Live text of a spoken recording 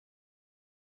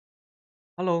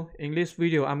Hello, in this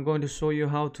video I'm going to show you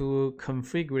how to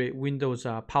configure Windows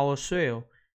PowerShell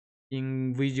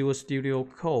in Visual Studio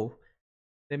Code.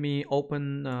 Let me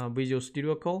open Visual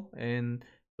Studio Code, and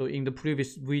so in the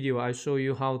previous video I show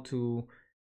you how to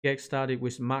get started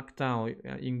with Markdown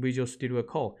in Visual Studio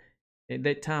Code. At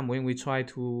that time when we try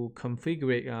to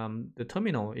configure the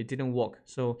terminal, it didn't work.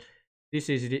 So this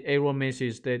is the error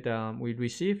message that we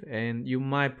receive, and you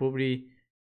might probably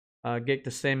get the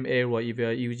same error if you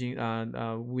are using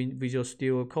Visual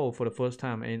Studio Code for the first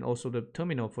time and also the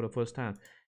terminal for the first time.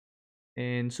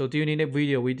 And so during that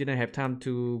video, we didn't have time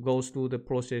to go through the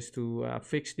process to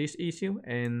fix this issue.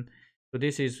 And so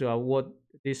this is what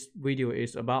this video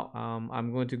is about.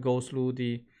 I'm going to go through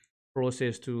the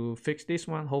process to fix this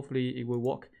one. Hopefully it will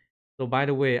work. So by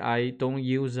the way, I don't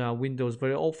use Windows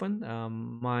very often.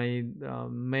 My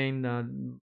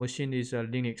main machine is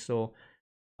Linux, so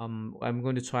I'm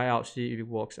going to try out, see if it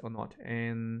works or not.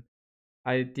 And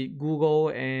I did Google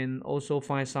and also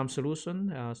find some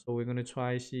solution, so we're going to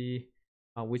try see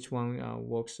which one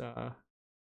works.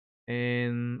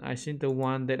 And I think the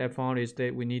one that I found is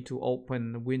that we need to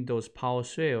open Windows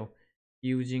PowerShell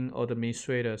using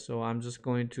administrator. So I'm just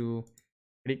going to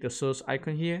click the search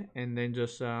icon here, and then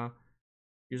just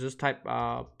you just type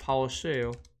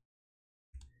PowerShell.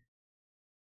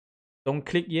 Don't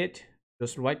click yet,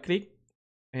 just right click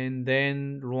and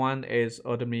then run as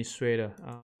administrator,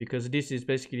 because this is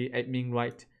basically admin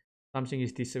right. Something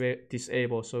is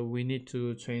disabled, so we need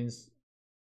to change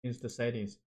the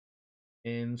settings.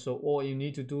 And so all you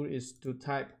need to do is to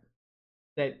type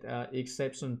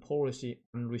Set-ExecutionPolicy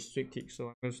Unrestricted. So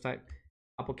I'm going to type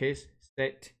uppercase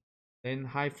set, then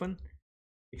hyphen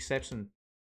exception,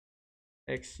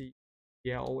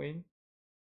 XCLON,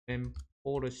 and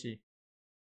policy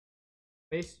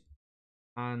space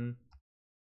and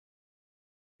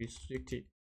restricted.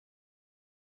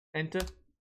 Enter.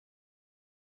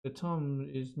 The term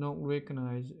is not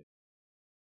recognized.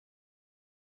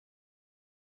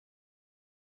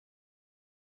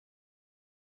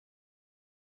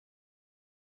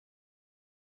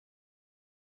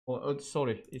 Oh,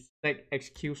 sorry, it's like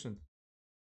execution.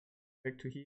 Back to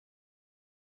here.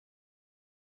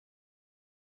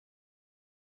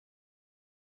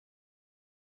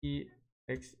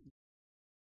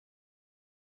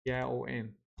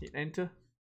 EXECLON. Hit enter.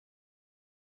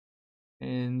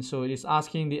 And so it's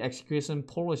asking the execution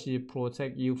policy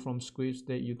protect you from scripts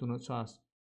that you do not trust.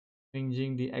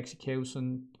 Changing the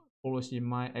execution policy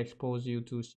might expose you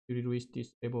to security risks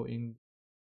disabled in.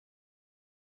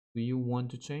 Do you want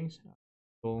to change?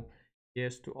 So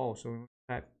yes to all. So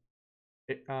type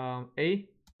A,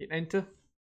 hit enter.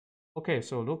 Okay,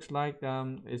 so looks like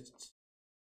it's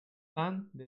done.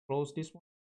 Let's close this one.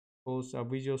 Close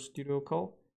Visual Studio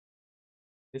Code.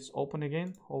 Let's open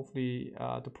again. Hopefully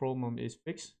the problem is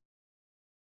fixed.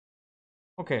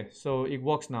 Okay, so it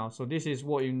works now. So this is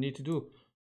what you need to do.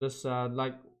 Just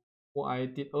like what I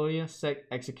did earlier, set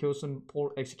execution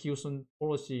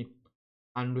policy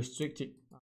unrestricted.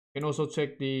 You can also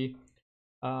check the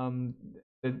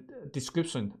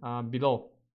description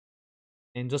below,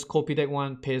 and just copy that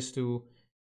one, paste to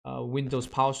Windows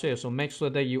PowerShell. So make sure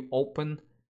that you open.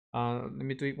 Let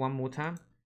me do it one more time.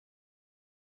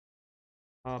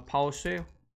 PowerShell,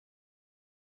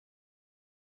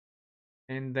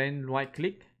 and then right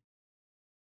click,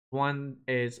 run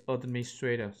as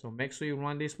administrator. So make sure you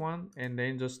run this one, and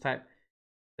then just type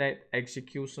set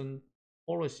execution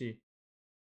policy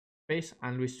space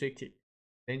unrestricted.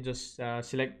 Then just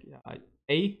select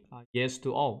A, yes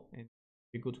to all, and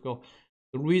you're good to go.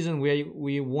 The reason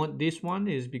we want this one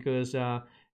is because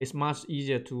it's much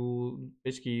easier to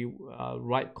basically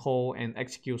write code and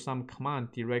execute some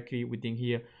command directly within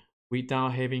here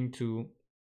without having to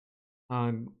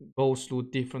go through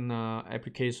different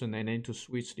application and then to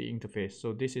switch the interface.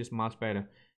 So this is much better.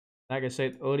 Like I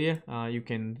said earlier, you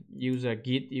can use a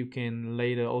Git. You can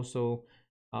later also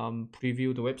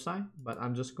preview the website, but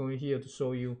I'm just going here to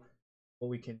show you what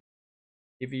we can.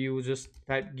 If you just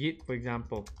type Git, for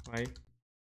example, right?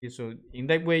 So in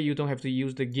that way, you don't have to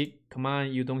use the Git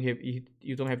command. You don't have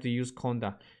to use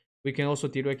conda. We can also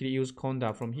directly use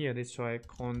conda from here. Let's try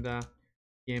conda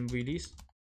em release.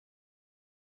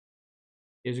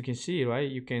 As you can see, right,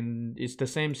 you can, it's the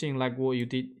same thing like what you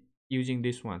did using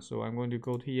this one. So I'm going to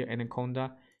go to here and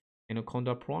conda and a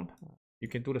conda prompt. You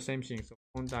can do the same thing. So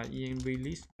conda em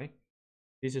release, right?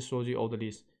 This just shows you all the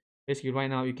lists. Basically right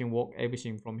now you can work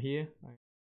everything from here, right?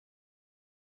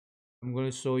 I'm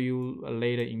going to show you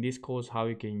later in this course how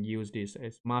you can use this.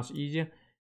 It's much easier.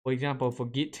 For example, for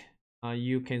Git,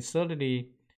 you can certainly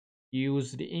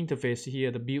use the interface here,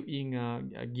 the built-in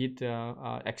Git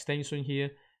extension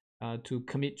here. to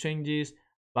commit changes,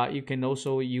 but you can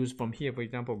also use from here. For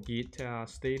example, git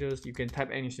status. You can type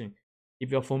anything.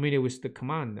 If you're familiar with the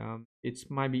command, it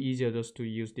might be easier just to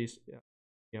use this.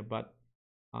 Yeah, but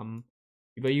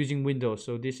if you're using Windows,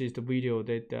 so this is the video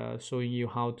that showing you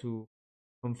how to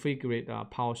configure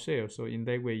PowerShell. So in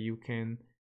that way, you can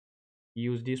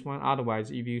use this one.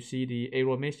 Otherwise, if you see the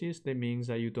error message, that means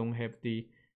that you don't have the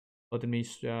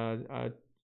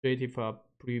administrative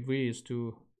privilege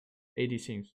to edit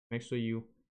things. Make sure you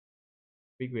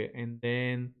figure it. And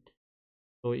then,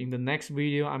 so in the next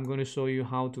video, I'm going to show you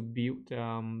how to build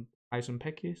Python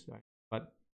package. Right?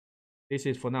 But this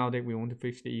is for now that we want to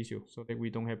fix the issue, so that we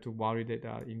don't have to worry that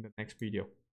in the next video.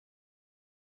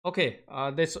 Okay,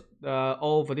 that's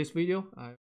all for this video.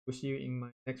 I will see you in my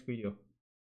next video.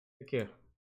 Take care.